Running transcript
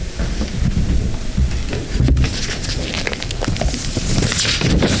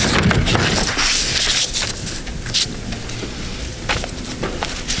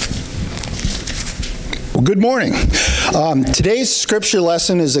Well, good morning. Today's scripture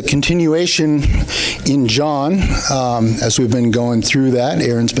lesson is a continuation in John, as we've been going through that.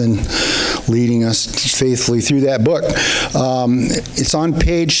 Aaron's been leading us faithfully through that book. It's on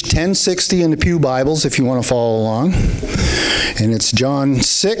page 1060 in the Pew Bibles if you want to follow along. And it's John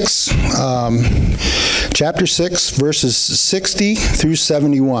 6, chapter 6, verses 60 through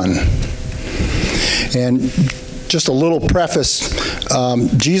 71. And just a little preface,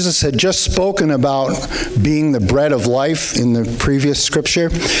 Jesus had just spoken about being the bread of life in the previous scripture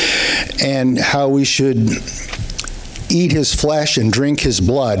and how we should eat his flesh and drink his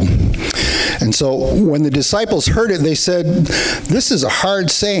blood. And so when the disciples heard it, they said, "This is a hard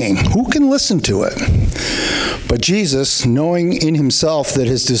saying. Who can listen to it?" But Jesus, knowing in himself that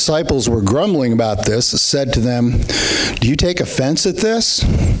his disciples were grumbling about this, said to them, "Do you take offense at this?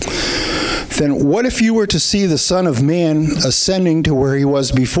 Then what if you were to see the Son of Man ascending to where he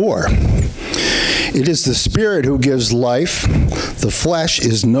was before? It is the Spirit who gives life. The flesh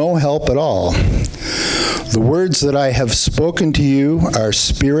is no help at all. The words that I have spoken to you are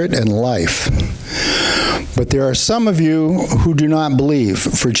spirit and life. But there are some of you who do not believe,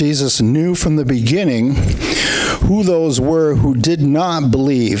 for Jesus knew from the beginning who those were who did not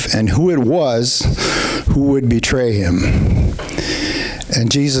believe and who it was who would betray him." And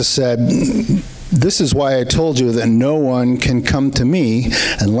Jesus said, "This is why I told you that no one can come to me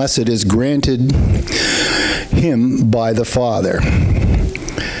unless it is granted him by the Father."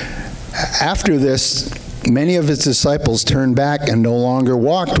 After this, many of his disciples turned back and no longer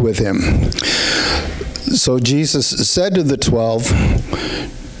walked with him. So Jesus said to the 12,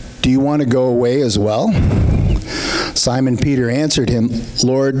 "Do you want to go away as well?" Simon Peter answered him,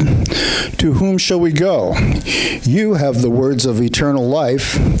 "Lord, to whom shall we go? You have the words of eternal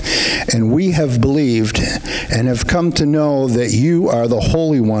life, and we have believed and have come to know that you are the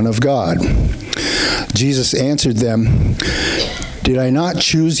Holy One of God." Jesus answered them, "Did I not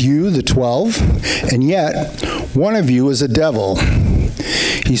choose you, the 12? And yet one of you is a devil."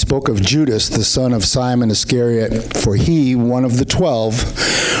 He spoke of Judas, the son of Simon Iscariot, for he, one of the 12,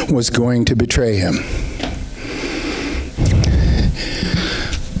 was going to betray him.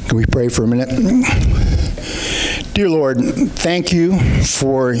 Can we pray for a minute? Dear Lord, thank you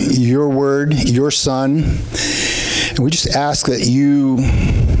for your word, your Son. And we just ask that you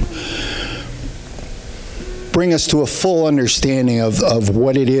bring us to a full understanding of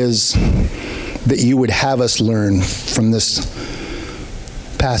what it is that you would have us learn from this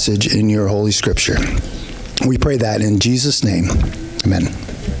passage in your Holy Scripture. We pray that in Jesus' name. Amen.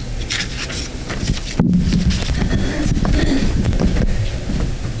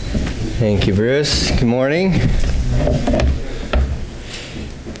 Thank you, Bruce. Good morning.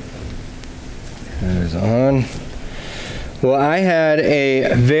 That is on. Well, I had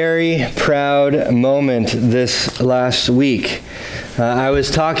a very proud moment this last week. I was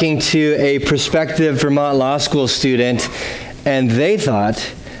talking to a prospective Vermont Law School student, and they thought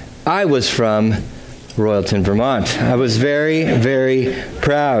I was from Royalton, Vermont. I was very, very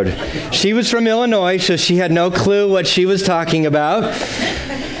proud. She was from Illinois, so she had no clue what she was talking about.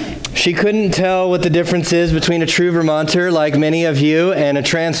 She couldn't tell what the difference is between a true Vermonter, like many of you, and a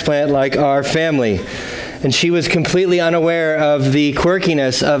transplant like our family. And she was completely unaware of the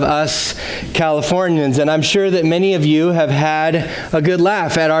quirkiness of us Californians. And I'm sure that many of you have had a good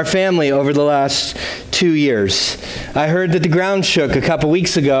laugh at our family over the last 2 years. I heard that the ground shook a couple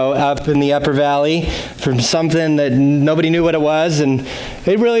weeks ago up in the Upper Valley from something that nobody knew what it was. And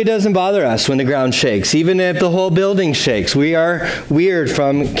it really doesn't bother us when the ground shakes, even if the whole building shakes. We are weird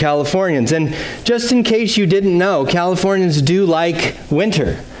from Californians. And just in case you didn't know, Californians do like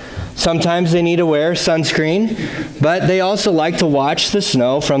winter. Sometimes they need to wear sunscreen, but they also like to watch the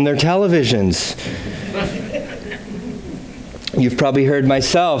snow from their televisions. You've probably heard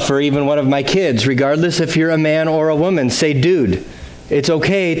myself or even one of my kids, regardless if you're a man or a woman, say, "Dude." It's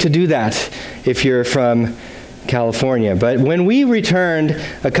okay to do that if you're from California. But when we returned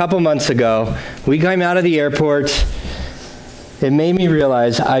a couple months ago, we came out of the airport. It made me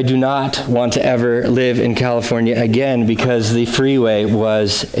realize I do not want to ever live in California again because the freeway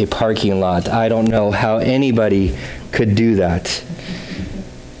was a parking lot. I don't know how anybody could do that.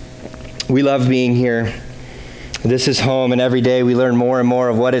 We love being here. This is home, and every day we learn more and more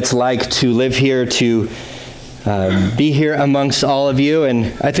of what it's like to live here, to be here amongst all of you.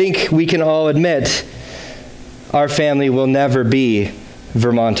 And I think we can all admit our family will never be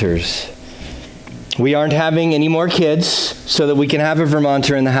Vermonters. We aren't having any more kids so that we can have a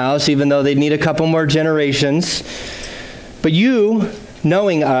Vermonter in the house, even though they'd need a couple more generations. But you,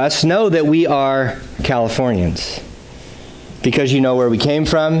 knowing us, know that we are Californians. Because you know where we came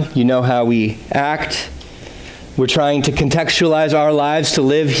from, you know how we act, We're trying to contextualize our lives to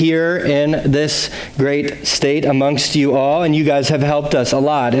live here in this great state amongst you all, and you guys have helped us a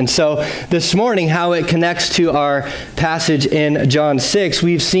lot. And so this morning, how it connects to our passage in John 6,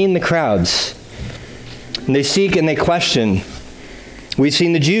 we've seen the crowds. And they seek and they question. We've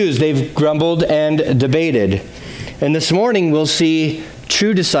seen the Jews, they've grumbled and debated. And this morning, we'll see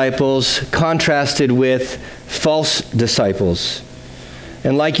true disciples contrasted with false disciples.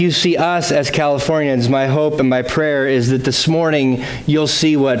 And like you see us as Californians, my hope and my prayer is that this morning you'll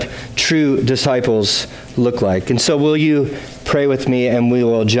see what true disciples look like. And so will you pray with me and we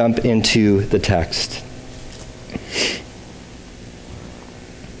will jump into the text.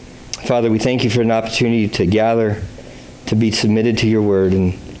 Father, we thank you for an opportunity to gather, to be submitted to your word,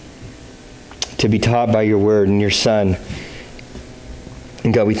 and to be taught by your word and your Son.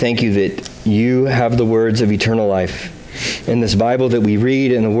 And God, we thank you that you have the words of eternal life in this Bible that we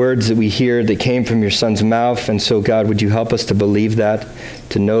read and the words that we hear that came from your Son's mouth. And so, God, would you help us to believe that,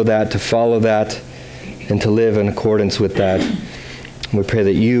 to know that, to follow that, and to live in accordance with that. And we pray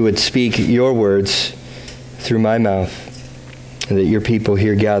that you would speak your words through my mouth, and that your people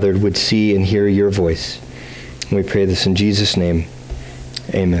here gathered would see and hear your voice. And we pray this in Jesus' name.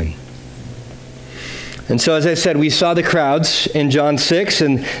 Amen. And so, as I said, we saw the crowds in John 6,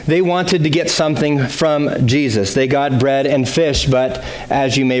 and they wanted to get something from Jesus. They got bread and fish, but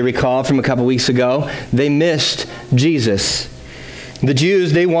as you may recall from a couple weeks ago, they missed Jesus. The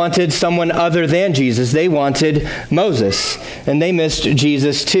Jews, they wanted someone other than Jesus. They wanted Moses, and they missed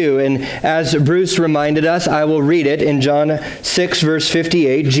Jesus too. And as Bruce reminded us, I will read it in John 6, verse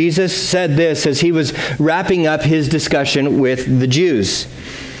 58. Jesus said this as he was wrapping up his discussion with the Jews.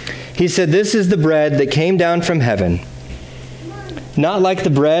 He said, "This is the bread that came down from heaven, not like the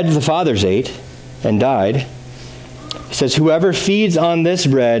bread the fathers ate and died." He says, "Whoever feeds on this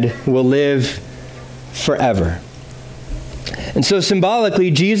bread will live forever." And so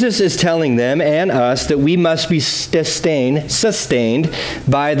symbolically, Jesus is telling them and us that we must be sustained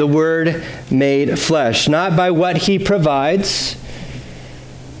by the Word made flesh, not by what he provides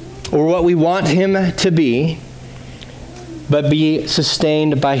or what we want him to be, but be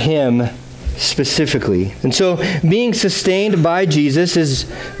sustained by him specifically. And so being sustained by Jesus is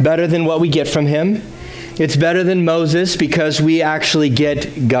better than what we get from him. It's better than Moses because we actually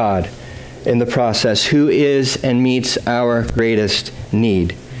get God in the process, who is and meets our greatest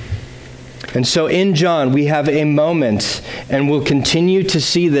need. And so in John, we have a moment, and we'll continue to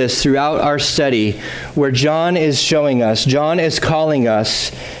see this throughout our study, where John is showing us, John is calling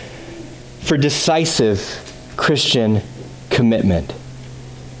us for decisive Christian commitment.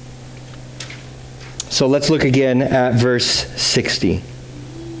 So let's look again at verse 60.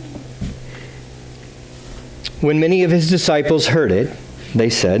 When many of his disciples heard it, they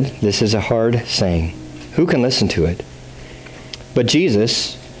said, "This is a hard saying. Who can listen to it?" But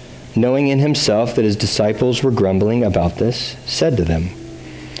Jesus, knowing in himself that his disciples were grumbling about this, said to them,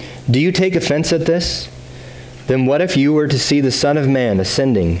 "Do you take offense at this? Then what if you were to see the Son of Man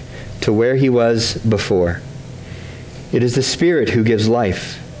ascending to where he was before? It is the Spirit who gives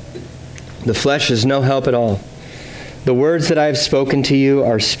life. The flesh is no help at all. The words that I have spoken to you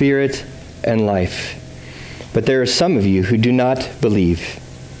are spirit and life. But there are some of you who do not believe."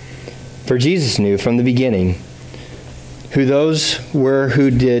 For Jesus knew from the beginning who those were who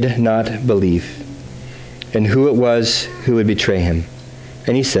did not believe, and who it was who would betray him.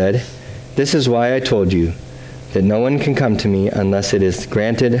 And he said, "This is why I told you that no one can come to me unless it is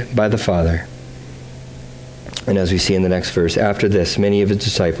granted by the Father." And as we see in the next verse, after this, many of his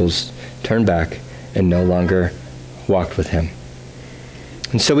disciples turned back and no longer walked with him.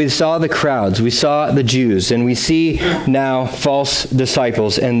 And so we saw the crowds, we saw the Jews, and we see now false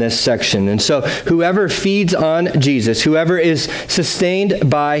disciples in this section. And so whoever feeds on Jesus, whoever is sustained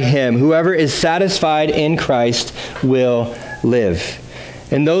by him, whoever is satisfied in Christ will live.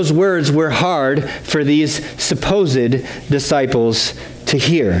 And those words were hard for these supposed disciples to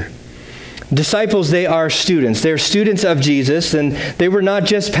hear. Disciples, they are students. They're students of Jesus, and they were not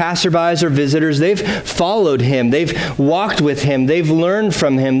just passerbys or visitors. They've followed him. They've walked with him. They've learned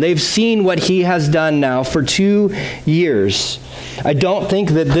from him. They've seen what he has done now for 2 years. I don't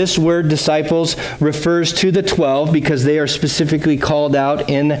think that this word disciples refers to the 12 because they are specifically called out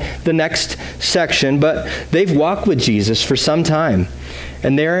in the next section, but they've walked with Jesus for some time,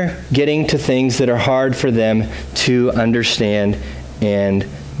 and they're getting to things that are hard for them to understand and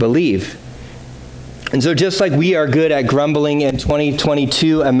believe. And so just like we are good at grumbling in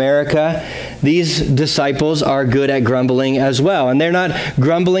 2022 America, these disciples are good at grumbling as well. And they're not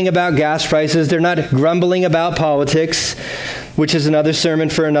grumbling about gas prices. They're not grumbling about politics. which is another sermon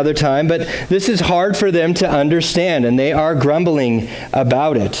for another time, but this is hard for them to understand, and they are grumbling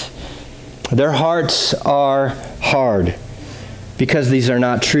about it. Their hearts are hard because these are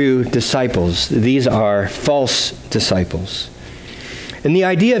not true disciples. These are false disciples. And the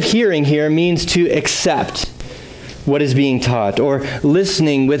idea of hearing here means to accept what is being taught, or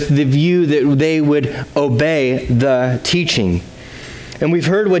listening with the view that they would obey the teaching. And we've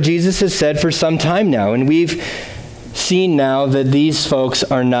heard what Jesus has said for some time now, and we've seen now that these folks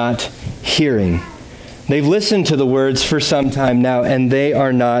are not hearing. They've listened to the words for some time now, and they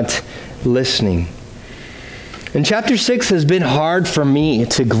are not listening. And chapter 6 has been hard for me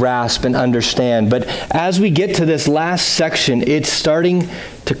to grasp and understand, but as we get to this last section, it's starting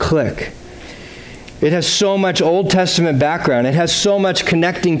to click. It has so much Old Testament background. It has so much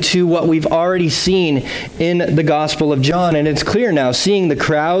connecting to what we've already seen in the Gospel of John. And it's clear now, seeing the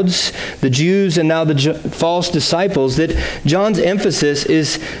crowds, the Jews, and now the false disciples, that John's emphasis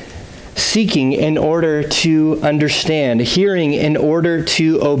is seeking in order to understand, hearing in order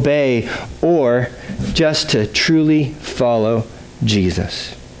to obey, or just to truly follow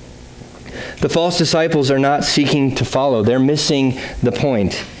Jesus. The false disciples are not seeking to follow. They're missing the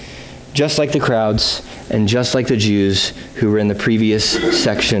point. Just like the crowds and just like the Jews who were in the previous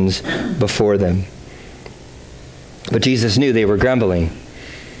sections before them. But Jesus knew they were grumbling.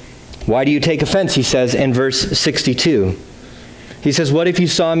 Why do you take offense, he says in verse 62. He says, what if you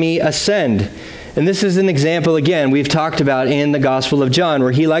saw me ascend? And this is an example, again, we've talked about in the Gospel of John,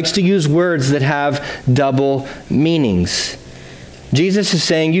 where he likes to use words that have double meanings. Jesus is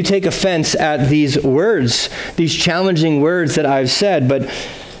saying, you take offense at these words, these challenging words that I've said, but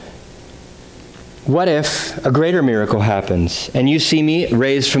what if a greater miracle happens and you see me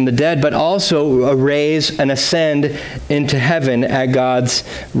raised from the dead, but also raise and ascend into heaven at God's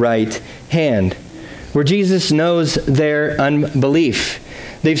right hand? Where Jesus knows their unbelief.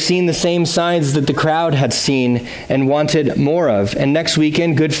 They've seen the same signs that the crowd had seen and wanted more of. And next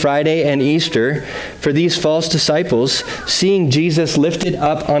weekend, Good Friday and Easter, for these false disciples, seeing Jesus lifted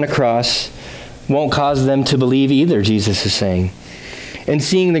up on a cross won't cause them to believe either, Jesus is saying. And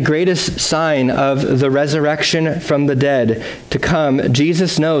seeing the greatest sign of the resurrection from the dead to come,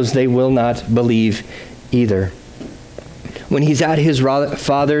 Jesus knows they will not believe either. When he's at his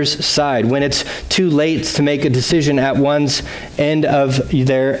Father's side, when it's too late to make a decision at one's end of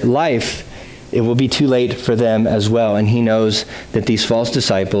their life, it will be too late for them as well. And he knows that these false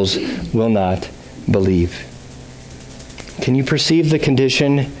disciples will not believe. Can you perceive the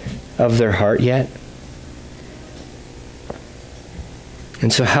condition of their heart yet?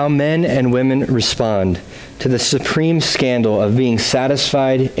 And so how men and women respond to the supreme scandal of being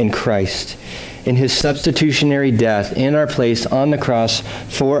satisfied in Christ, in his substitutionary death in our place on the cross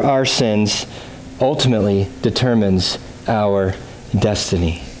for our sins, ultimately determines our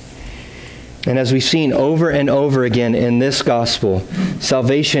destiny. And as we've seen over and over again in this gospel,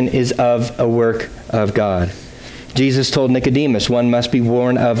 salvation is of a work of God. Jesus told Nicodemus, one must be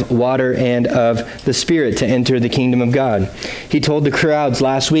born of water and of the Spirit to enter the kingdom of God. He told the crowds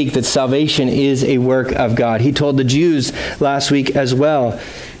last week that salvation is a work of God. He told the Jews last week as well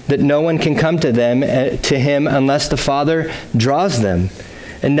that no one can come to him unless the Father draws them.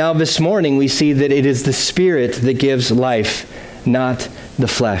 And now this morning we see that it is the Spirit that gives life, not the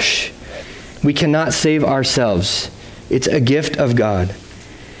flesh. We cannot save ourselves. It's a gift of God.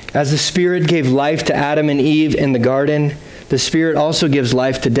 As the Spirit gave life to Adam and Eve in the garden, the Spirit also gives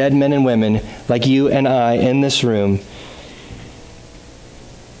life to dead men and women like you and I in this room.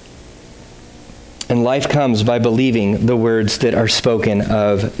 And life comes by believing the words that are spoken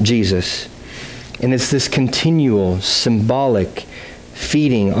of Jesus. And it's this continual, symbolic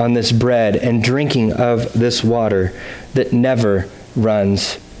feeding on this bread and drinking of this water that never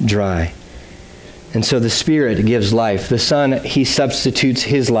runs dry. And so the Spirit gives life. The Son, he substitutes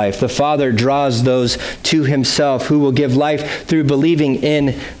his life. The Father draws those to himself who will give life through believing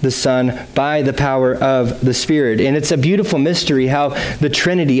in the Son by the power of the Spirit. And it's a beautiful mystery how the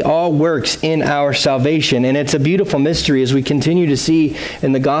Trinity all works in our salvation. And it's a beautiful mystery as we continue to see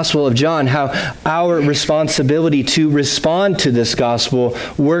in the Gospel of John how our responsibility to respond to this gospel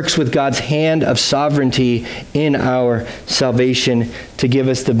works with God's hand of sovereignty in our salvation to give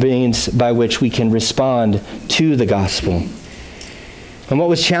us the means by which we can respond to the gospel. And what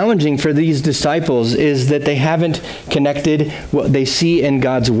was challenging for these disciples is that they haven't connected what they see in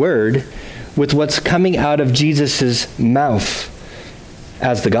God's word with what's coming out of Jesus' mouth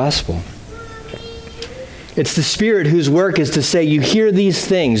as the gospel. It's the Spirit whose work is to say, you hear these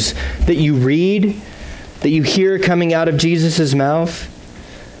things that you read, that you hear coming out of Jesus' mouth,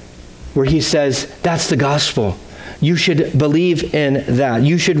 where he says, that's the gospel. you should believe in that.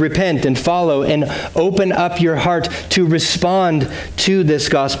 You should repent and follow and open up your heart to respond to this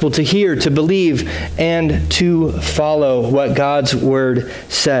gospel, to hear, to believe, and to follow what God's word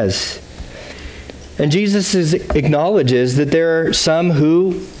says. And Jesus acknowledges that there are some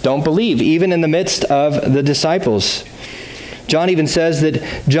who don't believe, even in the midst of the disciples. John even says that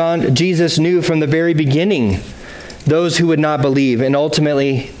Jesus knew from the very beginning those who would not believe, and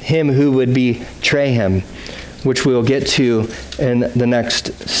ultimately him who would betray him, which we'll get to in the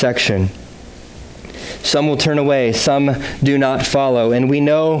next section. Some will turn away, some do not follow, and we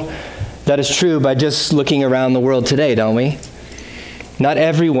know that is true by just looking around the world today, don't we? Not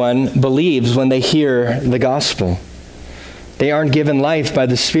everyone believes when they hear the gospel. They aren't given life by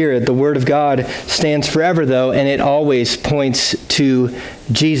the Spirit. The Word of God stands forever, though, and it always points to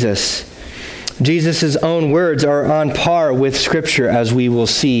Jesus. Jesus' own words are on par with Scripture, as we will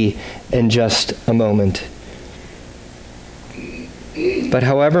see in just a moment. But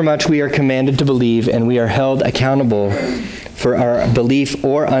however much we are commanded to believe and we are held accountable for our belief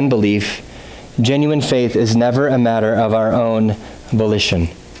or unbelief, genuine faith is never a matter of our own volition.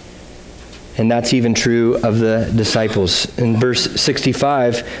 And that's even true of the disciples. And verse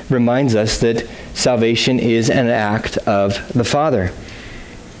 65 reminds us that salvation is an act of the Father.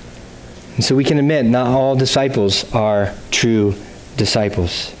 And so we can admit not all disciples are true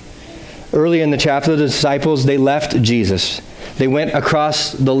disciples. Early in the chapter, the disciples, they left Jesus. They went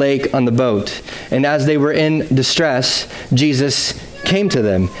across the lake on the boat. And as they were in distress, Jesus came to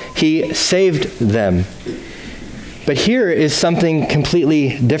them. He saved them. But here is something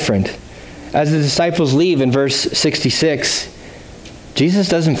completely different. As the disciples leave in verse 66, Jesus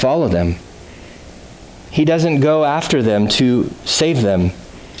doesn't follow them. He doesn't go after them to save them.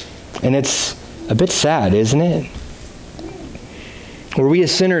 And it's a bit sad, isn't it? Where we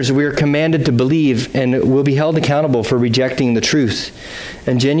as sinners, we are commanded to believe and will be held accountable for rejecting the truth.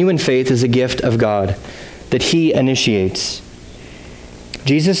 And genuine faith is a gift of God that He initiates.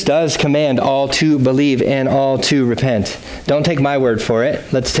 Jesus does command all to believe and all to repent. Don't take my word for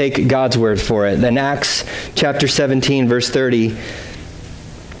it. Let's take God's word for it. In Acts chapter 17, verse 30,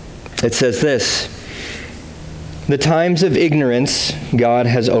 it says this: "The times of ignorance God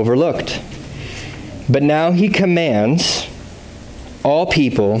has overlooked, but now He commands all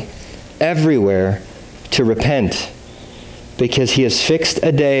people everywhere to repent, because He has fixed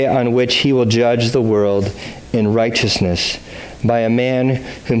a day on which He will judge the world in righteousness by a man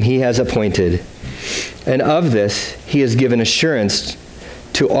whom He has appointed. And of this He has given assurance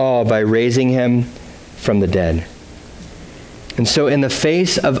to all by raising Him from the dead." And so in the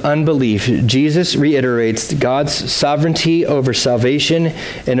face of unbelief, Jesus reiterates God's sovereignty over salvation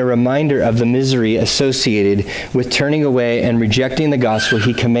and a reminder of the misery associated with turning away and rejecting the gospel.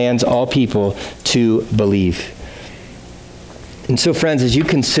 He commands all people to believe. And so, friends, as you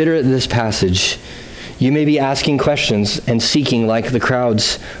consider this passage, you may be asking questions and seeking like the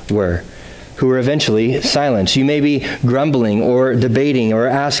crowds were, who were eventually silenced. You may be grumbling or debating or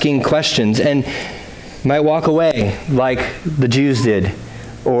asking questions and might walk away like the Jews did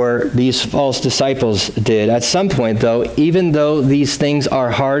or these false disciples did. At some point, though, even though these things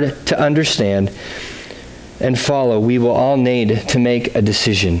are hard to understand and follow, we will all need to make a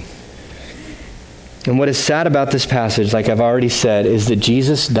decision. And what is sad about this passage, like I've already said, is that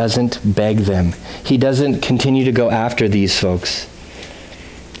Jesus doesn't beg them. He doesn't continue to go after these folks.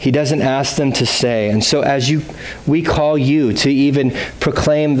 He doesn't ask them to stay. And so we call you to even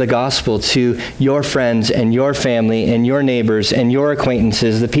proclaim the gospel to your friends and your family and your neighbors and your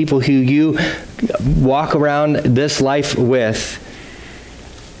acquaintances, the people who you walk around this life with.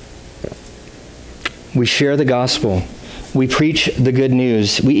 We share the gospel. We preach the good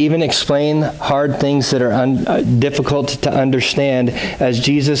news. We even explain hard things that are difficult to understand as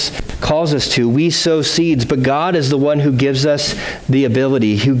Jesus calls us to. We sow seeds, but God is the one who gives us the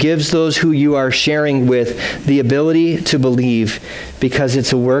ability, who gives those who you are sharing with the ability to believe, because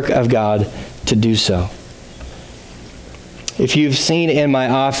it's a work of God to do so. If you've seen in my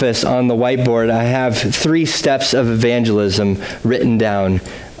office on the whiteboard, I have 3 steps of evangelism written down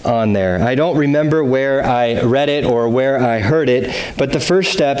on there. I don't remember where I read it or where I heard it, but the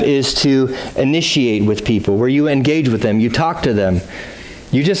first step is to initiate with people, where you engage with them, you talk to them,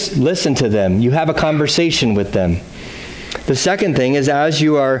 you just listen to them, you have a conversation with them. The second thing is, as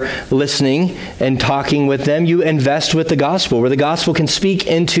you are listening and talking with them, you invest with the gospel, where the gospel can speak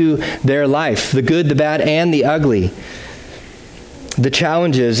into their life, the good, the bad, and the ugly. The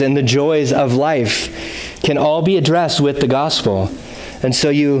challenges and the joys of life can all be addressed with the gospel. And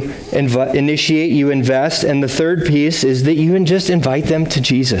so you initiate, you invest, and the third piece is that you just invite them to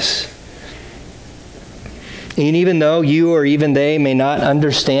Jesus. And even though you or even they may not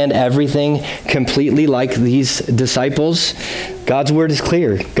understand everything completely like these disciples, God's word is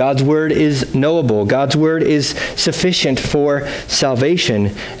clear. God's word is knowable. God's word is sufficient for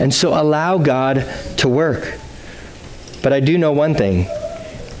salvation. And so allow God to work. But I do know one thing.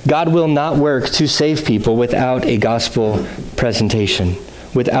 God will not work to save people without a gospel presentation,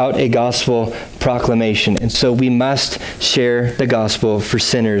 without a gospel proclamation. And so we must share the gospel for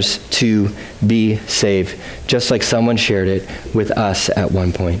sinners to be saved, just like someone shared it with us at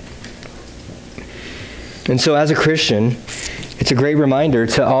one point. And so as a Christian, it's a great reminder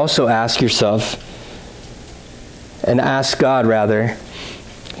to also ask yourself, and ask God rather,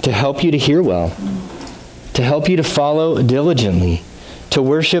 to help you to hear well, to help you to follow diligently, to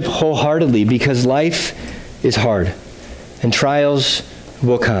worship wholeheartedly, because life is hard and trials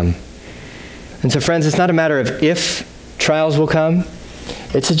will come. And so friends, it's not a matter of if trials will come,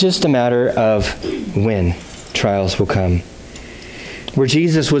 it's just a matter of when trials will come. Where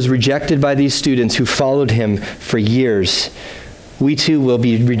Jesus was rejected by these students who followed him for years, we too will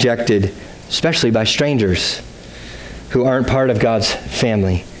be rejected, especially by strangers who aren't part of God's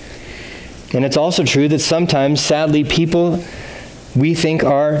family. And it's also true that sometimes, sadly, people we think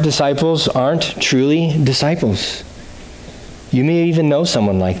are disciples aren't truly disciples. You may even know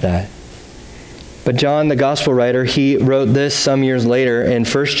someone like that. But John, the gospel writer, he wrote this some years later in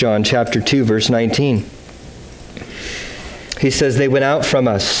 1 John chapter 2, verse 19. He says, "They went out from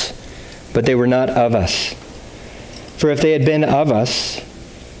us, but they were not of us. For if they had been of us,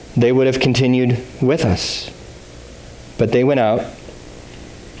 they would have continued with us. But they went out,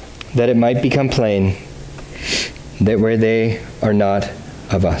 that it might become plain that where they are not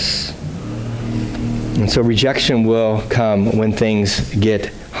of us." And so rejection will come when things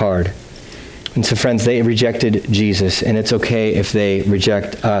get hard. And so friends, they rejected Jesus, and it's okay if they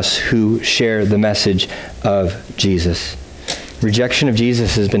reject us who share the message of Jesus. Rejection of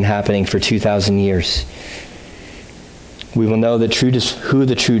Jesus has been happening for 2,000 years. We will know who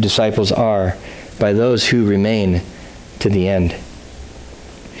the true disciples are by those who remain to the end.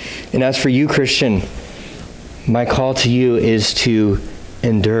 And as for you, Christian, my call to you is to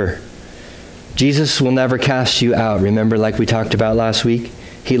endure. Jesus will never cast you out. Remember, like we talked about last week,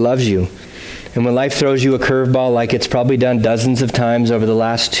 he loves you. And when life throws you a curveball like it's probably done dozens of times over the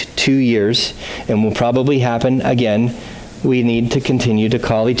last 2 years, and will probably happen again, we need to continue to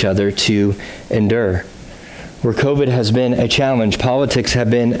call each other to endure. Where COVID has been a challenge, politics have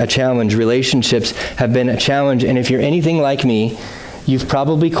been a challenge, relationships have been a challenge, and if you're anything like me, you've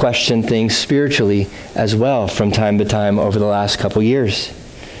probably questioned things spiritually as well from time to time over the last couple years.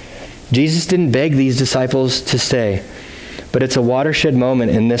 Jesus didn't beg these disciples to stay, but it's a watershed moment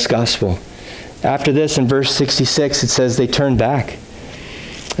in this gospel. After this, in verse 66, it says they turned back.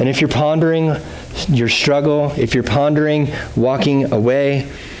 And if you're pondering your struggle, if you're pondering walking away,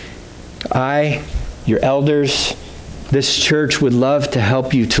 your elders, this church would love to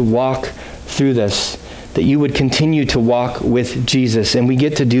help you to walk through this, that you would continue to walk with Jesus, and we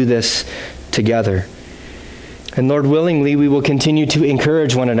get to do this together. And Lord willingly, we will continue to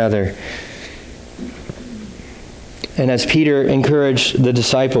encourage one another. And as Peter encouraged the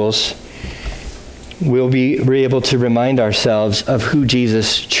disciples, we'll be able to remind ourselves of who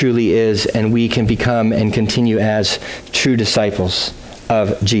Jesus truly is, and we can become and continue as true disciples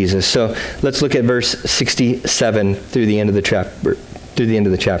of Jesus. So let's look at verse 67 through the end of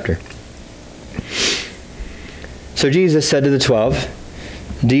the chapter. So Jesus said to the 12,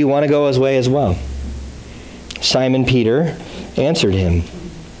 "Do you want to go his way as well?" Simon Peter answered him,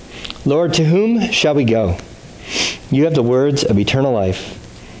 "Lord, to whom shall we go? You have the words of eternal life,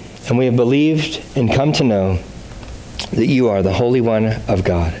 and we have believed and come to know that you are the Holy One of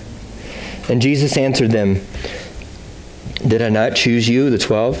God." And Jesus answered them, "Did I not choose you, the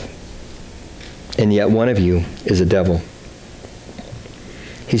 12? And yet one of you is a devil."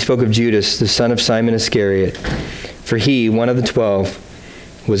 He spoke of Judas, the son of Simon Iscariot, for he, one of the 12,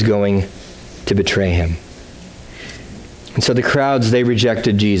 was going to betray him. And so the crowds, they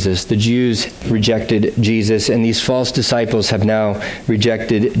rejected Jesus. The Jews rejected Jesus, and these false disciples have now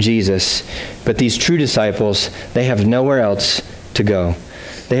rejected Jesus. But these true disciples, they have nowhere else to go.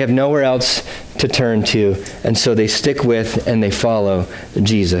 They have nowhere else to turn to, and so they stick with and they follow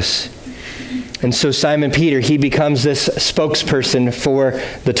Jesus. And so Simon Peter, he becomes this spokesperson for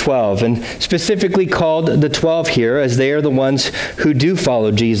the 12, and specifically called the 12 here as they are the ones who do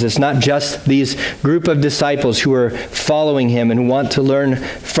follow Jesus, not just these group of disciples who are following him and want to learn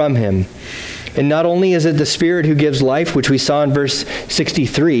from him. And not only is it the Spirit who gives life, which we saw in verse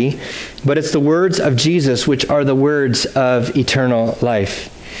 63, but it's the words of Jesus, which are the words of eternal life.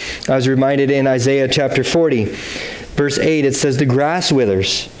 I was reminded in Isaiah chapter 40, verse 8, it says, "The grass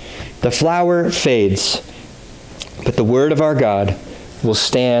withers, the flower fades, but the word of our God will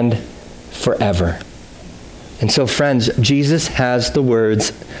stand forever." And so, friends, Jesus has the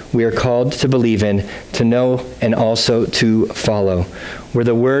words we are called to believe in, to know, and also to follow, where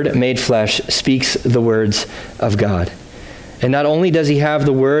the Word made flesh speaks the words of God. And not only does he have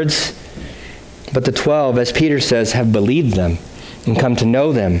the words, but the 12, as Peter says, have believed them and come to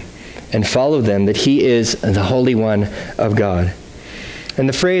know them and follow them, that he is the Holy One of God. And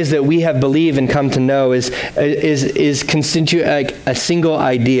the phrase that we have believed and come to know is constitute a single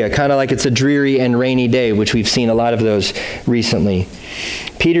idea, kind of like it's a dreary and rainy day, which we've seen a lot of those recently.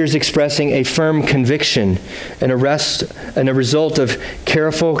 Peter's expressing a firm conviction and a result of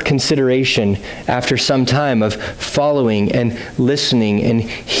careful consideration after some time of following and listening and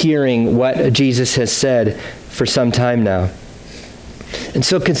hearing what Jesus has said for some time now. And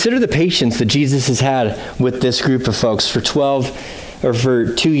so consider the patience that Jesus has had with this group of folks for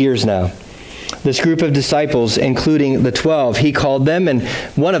 2 years now. This group of disciples, including the 12, he called them, and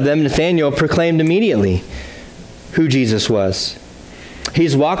one of them, Nathanael, proclaimed immediately who Jesus was.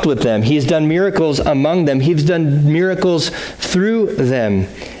 He's walked with them. He's done miracles among them. He's done miracles through them.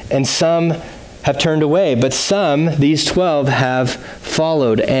 And some have turned away, but some, these 12, have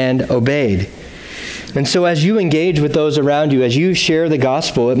followed and obeyed. And so as you engage with those around you, as you share the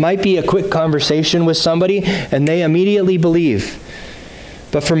gospel, it might be a quick conversation with somebody and they immediately believe.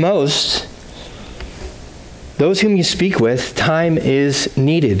 But for most, those whom you speak with, time is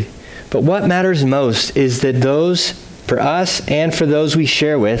needed. But what matters most is that those, for us and for those we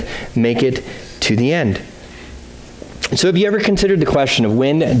share with, make it to the end. So have you ever considered the question of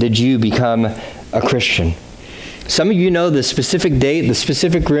when did you become a Christian? Some of you know the specific date, the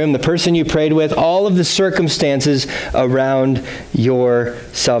specific room, the person you prayed with, all of the circumstances around your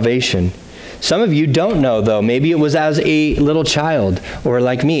salvation. Some of you don't know, though. Maybe it was as a little child, or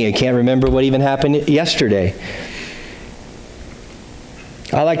like me, I can't remember what even happened yesterday.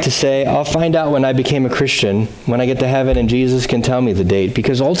 I like to say, I'll find out when I became a Christian, when I get to heaven and Jesus can tell me the date,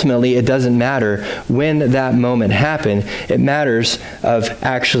 because ultimately it doesn't matter when that moment happened. It matters of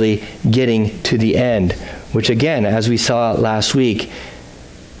actually getting to the end, which again, as we saw last week,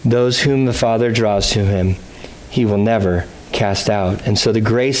 those whom the Father draws to him, he will never cast out. And so the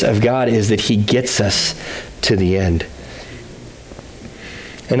grace of God is that he gets us to the end.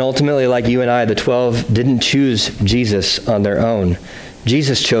 And ultimately, like you and I, the 12 didn't choose Jesus on their own.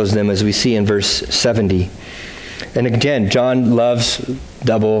 Jesus chose them, as we see in verse 70. And again, John loves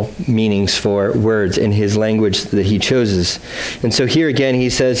double meanings for words in his language that he chooses. And so here again,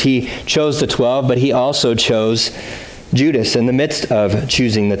 he says he chose the 12, but he also chose Judas in the midst of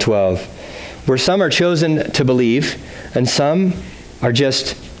choosing the 12. Where some are chosen to believe, and some are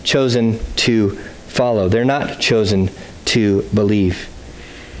just chosen to follow. They're not chosen to believe.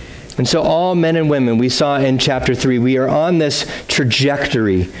 And so all men and women, we saw in chapter 3, we are on this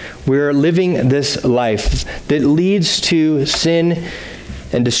trajectory. We're living this life that leads to sin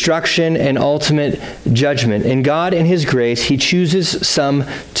and destruction and ultimate judgment. And God, in his grace, he chooses some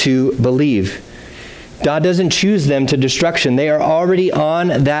to believe. God doesn't choose them to destruction. They are already on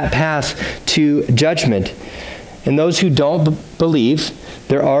that path to judgment. And those who don't believe,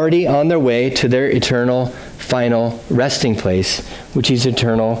 they're already on their way to their eternal, final resting place, which is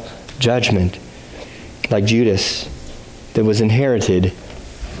eternal judgment, like Judas, that was inherited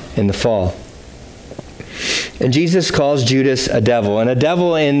in the fall. And Jesus calls Judas a devil. And a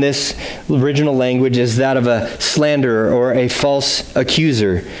devil in this original language is that of a slanderer or a false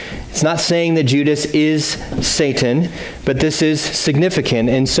accuser. It's not saying that Judas is Satan, but this is significant.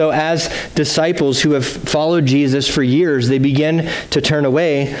 And so as disciples who have followed Jesus for years, they begin to turn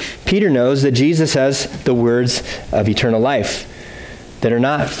away. Peter knows that Jesus has the words of eternal life that are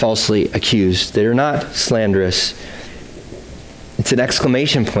not falsely accused, that are not slanderous. It's an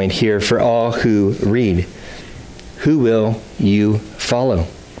exclamation point here for all who read. Who will you follow?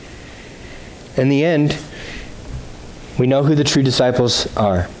 In the end, we know who the true disciples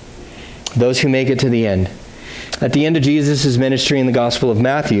are. Those who make it to the end. At the end of Jesus' ministry in the Gospel of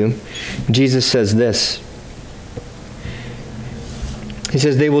Matthew, Jesus says this. He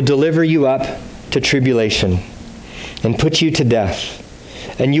says, "They will deliver you up to tribulation and put you to death,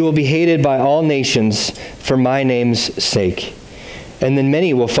 and you will be hated by all nations for my name's sake. And then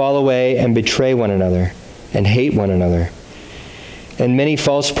many will fall away and betray one another and hate one another. And many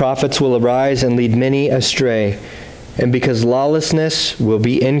false prophets will arise and lead many astray. And because lawlessness will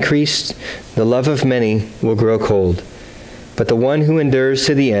be increased, the love of many will grow cold. But the one who endures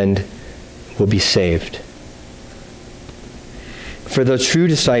to the end will be saved." For those true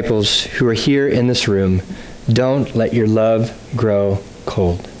disciples who are here in this room, don't let your love grow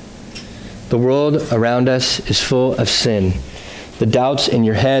cold. The world around us is full of sin. The doubts in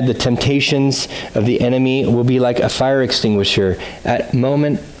your head, the temptations of the enemy will be like a fire extinguisher at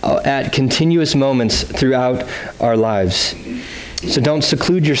continuous moments throughout our lives. So don't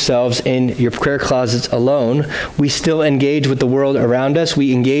seclude yourselves in your prayer closets alone. We still engage with the world around us.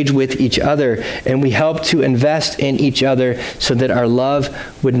 We engage with each other, and we help to invest in each other so that our love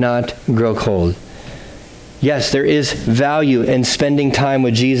would not grow cold. Yes, there is value in spending time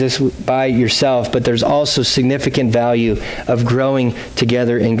with Jesus by yourself, but there's also significant value of growing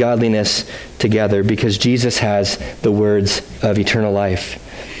together in godliness together because Jesus has the words of eternal life.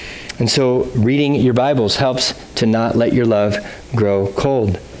 And so reading your Bibles helps to not let your love grow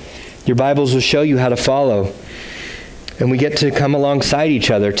cold. Your Bibles will show you how to follow. And we get to come alongside each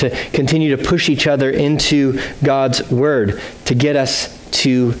other, to continue to push each other into God's word, to get us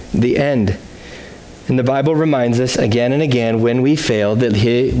to the end. And the Bible reminds us again and again when we fail that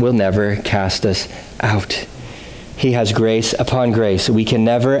He will never cast us out. He has grace upon grace. We can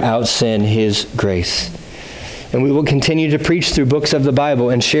never out-sin His grace. And we will continue to preach through books of the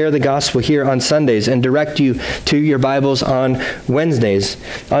Bible and share the gospel here on Sundays and direct you to your Bibles on Wednesdays.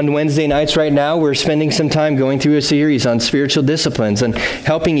 On Wednesday nights right now, we're spending some time going through a series on spiritual disciplines and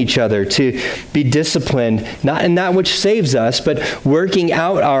helping each other to be disciplined, not in that which saves us, but working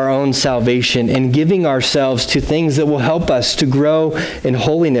out our own salvation and giving ourselves to things that will help us to grow in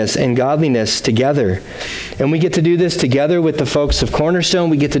holiness and godliness together. And we get to do this together with the folks of Cornerstone.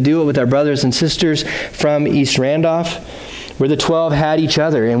 We get to do it with our brothers and sisters from East Randolph, where the 12 had each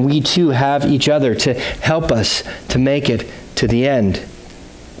other, and we too have each other to help us to make it to the end.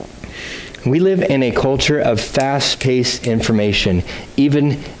 We live in a culture of fast-paced information,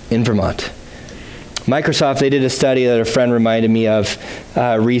 even in Vermont. Microsoft, they did a study that a friend reminded me of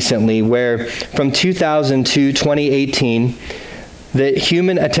recently, where from 2000 to 2018, the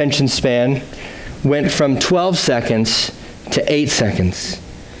human attention span went from 12 seconds to 8 seconds.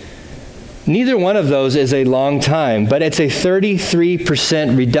 Neither one of those is a long time, but it's a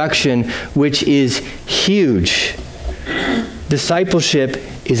 33% reduction, which is huge. Discipleship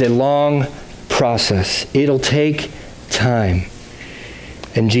is a long process. It'll take time.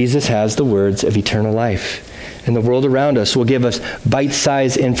 And Jesus has the words of eternal life. And the world around us will give us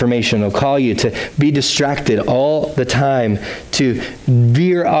bite-sized information. It'll call you to be distracted all the time, to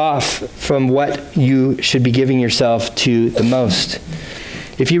veer off from what you should be giving yourself to the most.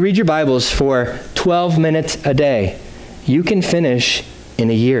 If you read your Bibles for 12 minutes a day, you can finish in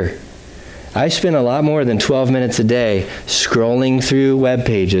a year. I spend a lot more than 12 minutes a day scrolling through web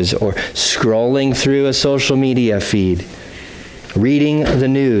pages or scrolling through a social media feed, reading the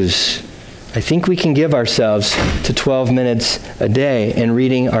news. I think we can give ourselves to 12 minutes a day in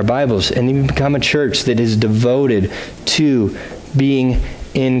reading our Bibles and even become a church that is devoted to being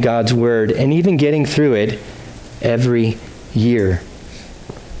in God's Word and even getting through it every year.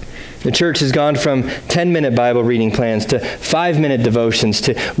 The church has gone from 10-minute Bible reading plans to 5-minute devotions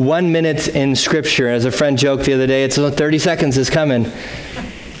to 1 minute in Scripture. As a friend joked the other day, it's 30 seconds is coming.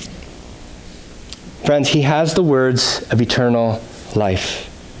 Friends, He has the words of eternal life.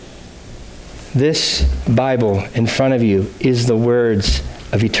 This Bible in front of you is the words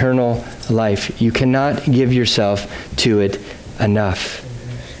of eternal life. You cannot give yourself to it enough.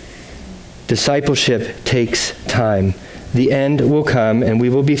 Discipleship takes time. The end will come, and we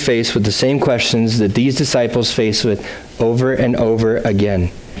will be faced with the same questions that these disciples faced with over and over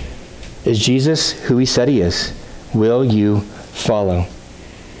again. Is Jesus who He said He is? Will you follow?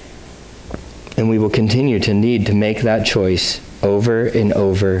 And we will continue to need to make that choice over and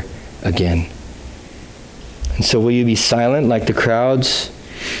over again. And so will you be silent like the crowds?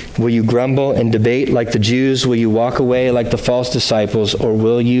 Will you grumble and debate like the Jews? Will you walk away like the false disciples? Or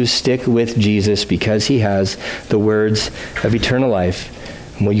will you stick with Jesus because He has the words of eternal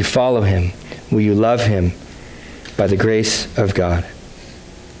life? And will you follow Him? Will you love Him by the grace of God?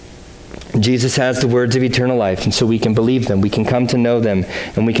 Jesus has the words of eternal life, and so we can believe them, we can come to know them,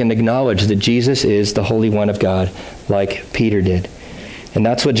 and we can acknowledge that Jesus is the Holy One of God, like Peter did. And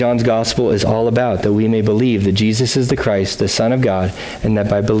that's what John's Gospel is all about, that we may believe that Jesus is the Christ, the Son of God, and that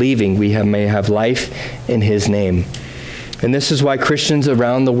by believing we may have life in His name. And this is why Christians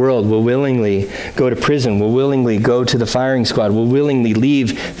around the world will willingly go to prison, will willingly go to the firing squad, will willingly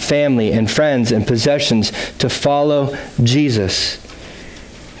leave family and friends and possessions to follow Jesus.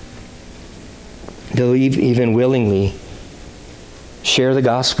 They'll even willingly share the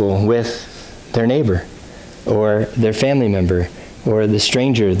gospel with their neighbor or their family member or the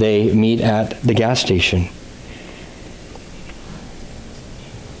stranger they meet at the gas station.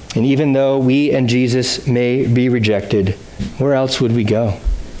 And even though we and Jesus may be rejected, where else would we go?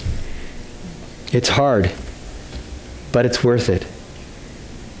 It's hard, but it's worth it.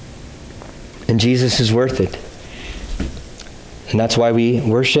 And Jesus is worth it. And that's why we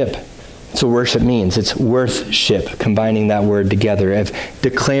worship. That's what worship means. It's worth-ship, combining that word together, of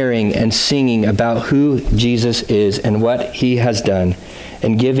declaring and singing about who Jesus is and what he has done,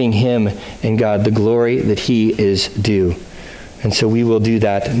 and giving him and God the glory that he is due. And so we will do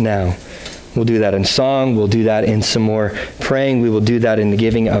that now. We'll do that in song. We'll do that in some more praying. We will do that in the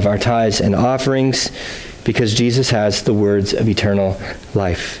giving of our tithes and offerings, because Jesus has the words of eternal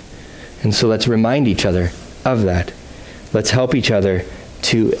life. And so let's remind each other of that. Let's help each other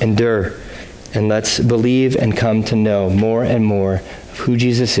to endure. And let's believe and come to know more and more of who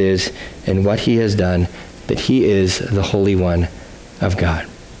Jesus is and what he has done, that he is the Holy One of God.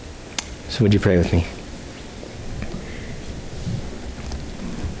 So would you pray with me?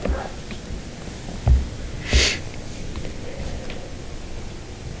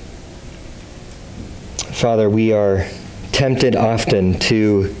 Father, we are tempted often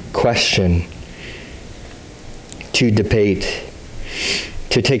to question, to debate,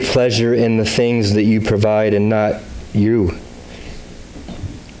 to take pleasure in the things that you provide and not you.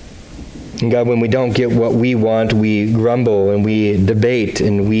 And God, when we don't get what we want, we grumble and we debate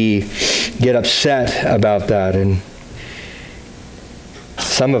and we get upset about that. And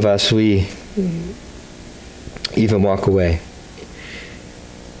some of us, we even walk away.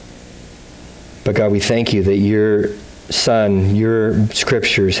 But God, we thank you that your Son, your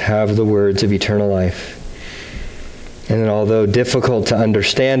scriptures have the words of eternal life. And although difficult to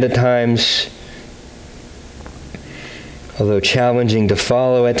understand at times, although challenging to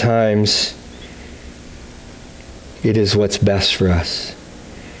follow at times, it is what's best for us.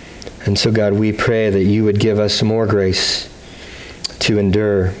 And so, God, we pray that you would give us more grace to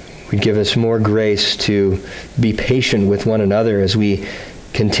endure. Would give us more grace to be patient with one another as we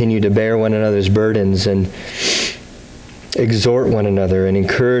continue to bear one another's burdens and exhort one another and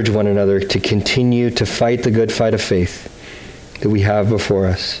encourage one another to continue to fight the good fight of faith that we have before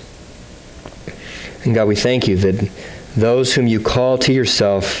us. And God, we thank you that those whom you call to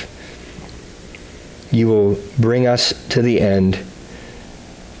yourself, you will bring us to the end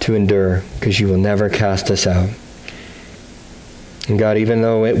to endure, because you will never cast us out. And God, even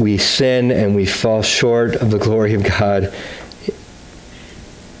though we sin and we fall short of the glory of God,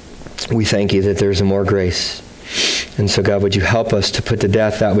 we thank you that there's a more grace. And so, God, would you help us to put to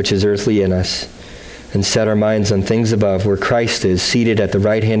death that which is earthly in us and set our minds on things above, where Christ is seated at the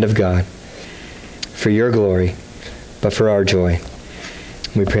right hand of God, for your glory, but for our joy.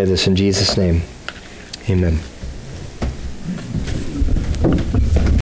 We pray this in Jesus' name. Amen.